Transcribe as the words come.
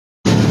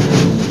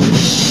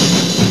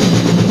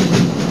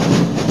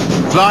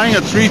Flying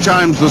at 3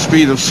 times the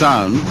speed of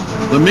sound,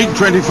 the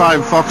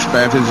Mig-25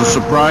 Foxbat is a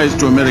surprise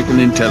to American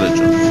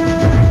intelligence.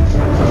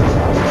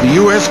 The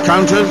U.S.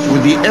 counters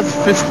with the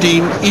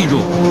F-15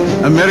 Eagle,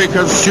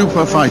 America's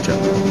super fighter.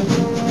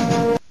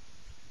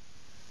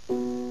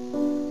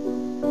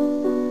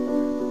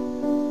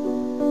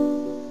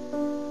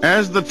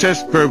 As the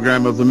test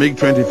program of the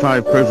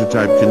Mig-25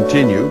 prototype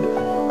continued,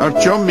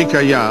 Artyom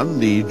Mikoyan,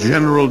 the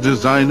general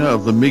designer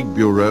of the MiG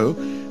Bureau,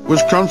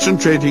 was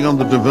concentrating on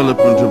the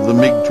development of the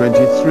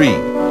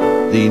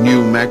Mig-23, the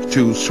new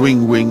Mach-2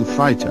 swing-wing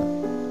fighter.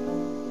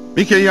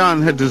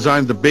 Mikoyan had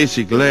designed the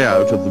basic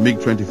layout of the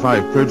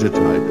MiG-25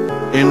 prototype.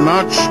 In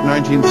March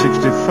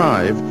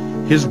 1965,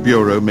 his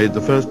bureau made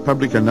the first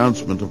public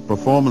announcement of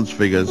performance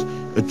figures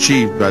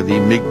achieved by the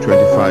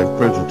MiG-25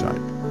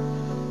 prototype.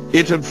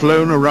 It had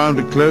flown around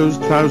a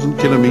closed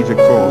 1,000-kilometer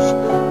course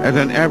at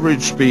an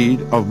average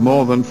speed of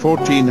more than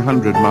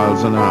 1,400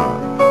 miles an hour.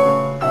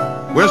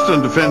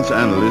 Western defense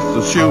analysts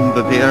assumed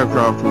that the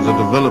aircraft was a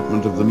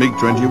development of the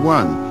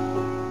MiG-21,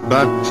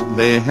 but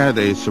they had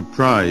a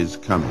surprise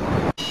coming.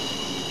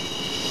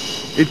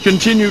 It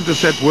continued to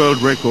set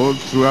world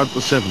records throughout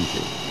the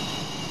 70s.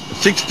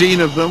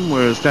 16 of them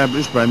were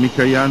established by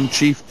Mikoyan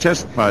chief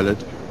test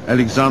pilot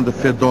Alexander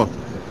Fedotov,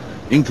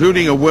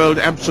 including a world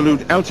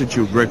absolute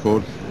altitude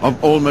record of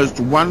almost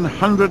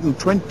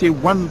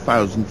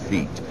 121,000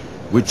 feet,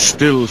 which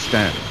still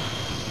stands.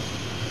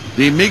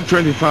 The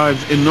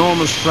MiG-25's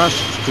enormous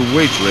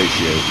thrust-to-weight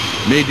ratio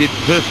made it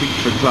perfect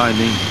for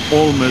climbing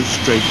almost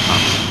straight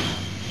up.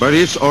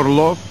 Boris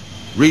Orlov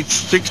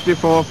reached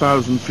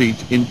 64,000 feet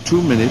in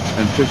 2 minutes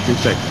and 50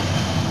 seconds.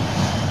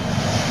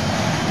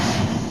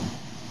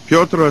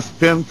 Pyotr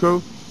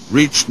Ostenko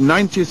reached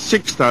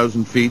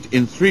 96,000 feet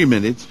in 3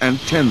 minutes and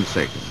 10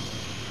 seconds.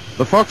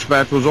 The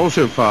Foxbat was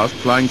also fast,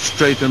 flying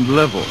straight and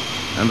level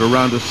and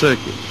around a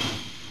circuit.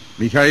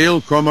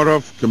 Mikhail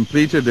Komarov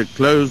completed a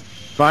closed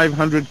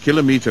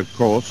 500-kilometer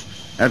course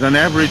at an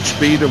average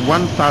speed of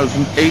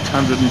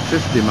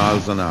 1,850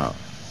 miles an hour.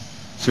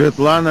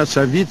 Svetlana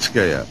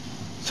Savitskaya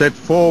set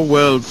 4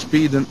 world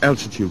speed and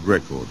altitude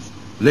records.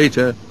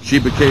 Later, she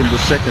became the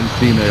second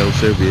female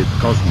Soviet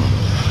cosmonaut.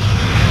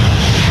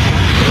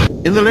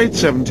 In the late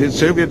 70s,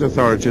 Soviet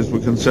authorities were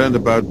concerned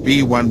about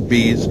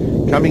B-1Bs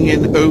coming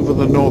in over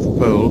the North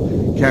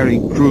Pole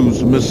carrying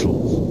cruise missiles.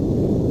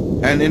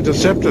 An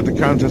interceptor to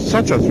counter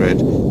such a threat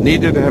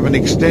needed to have an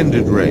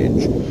extended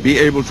range, be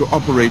able to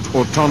operate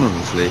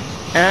autonomously,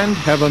 and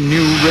have a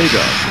new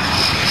radar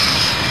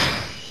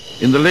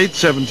system. In the late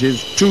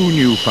 70s, 2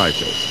 new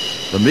fighters,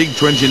 the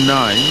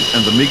MiG-29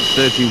 and the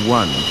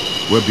MiG-31,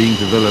 were being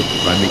developed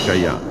by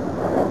Mikoyan.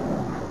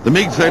 The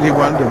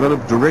MiG-31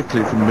 developed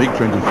directly from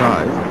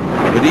MiG-25,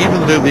 but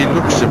even though they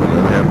look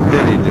similar, they are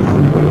very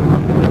different.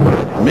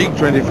 The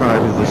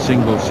MiG-25 is a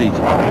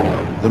single-seater.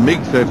 The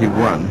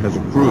MiG-31 has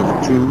a crew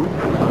of 2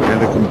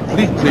 and a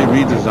completely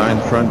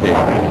redesigned front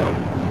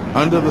end.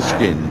 Under the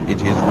skin,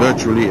 it is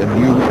virtually a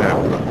new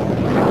aircraft.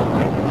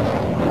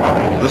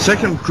 The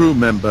second crew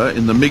member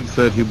in the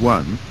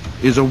MiG-31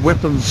 is a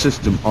weapons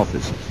system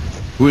officer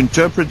who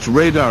interprets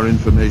radar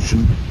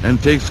information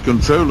and takes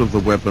control of the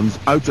weapons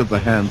out of the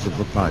hands of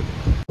the pilot.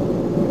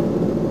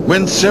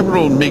 When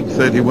several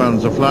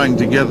MiG-31s are flying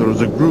together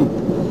as a group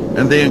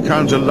and they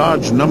encounter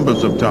large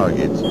numbers of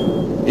targets,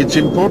 it's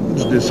important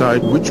to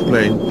decide which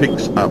plane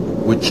picks up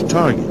which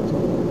target.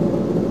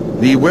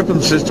 The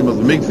weapons system of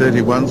the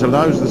MiG-31s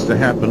allows this to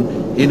happen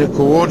in a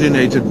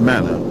coordinated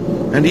manner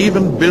and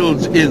even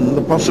builds in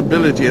the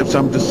possibility of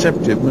some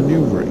deceptive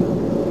maneuvering.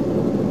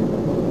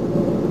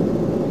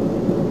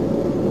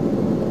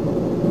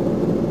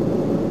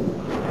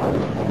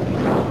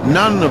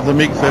 None of the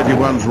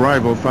MiG-31's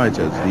rival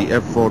fighters, the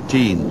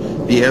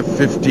F-14, the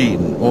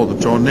F-15 or the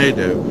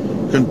Tornado,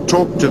 can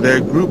talk to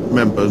their group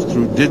members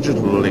through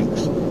digital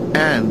links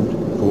and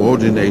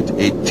coordinate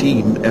a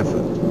team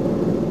effort.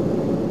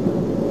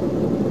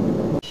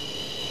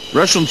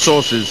 Russian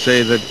sources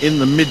say that in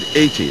the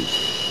mid-80s,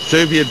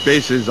 Soviet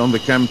bases on the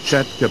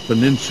Kamchatka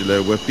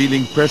Peninsula were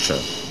feeling pressure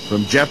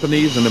from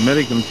Japanese and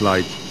American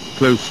flights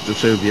close to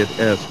Soviet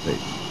airspace.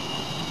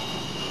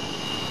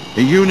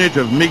 A unit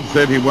of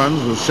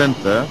MiG-31s was sent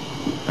there,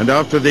 and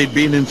after they'd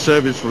been in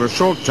service for a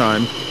short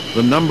time,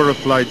 the number of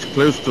flights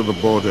close to the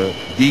border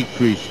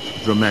decreased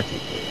dramatically.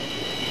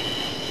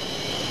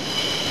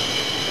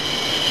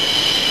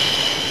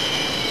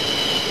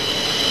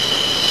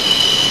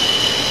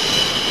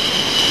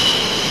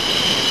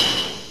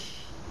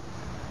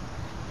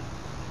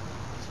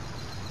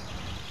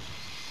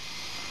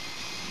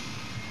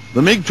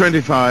 The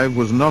MiG-25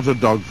 was not a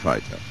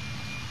dogfighter.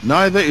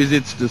 Neither is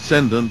its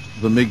descendant,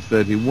 the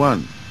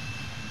MiG-31.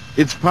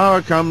 Its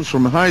power comes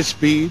from high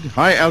speed,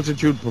 high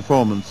altitude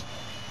performance,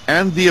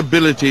 and the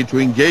ability to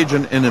engage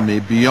an enemy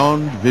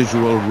beyond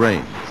visual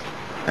range.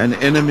 An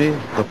enemy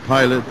the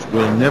pilot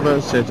will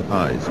never set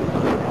eyes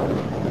on.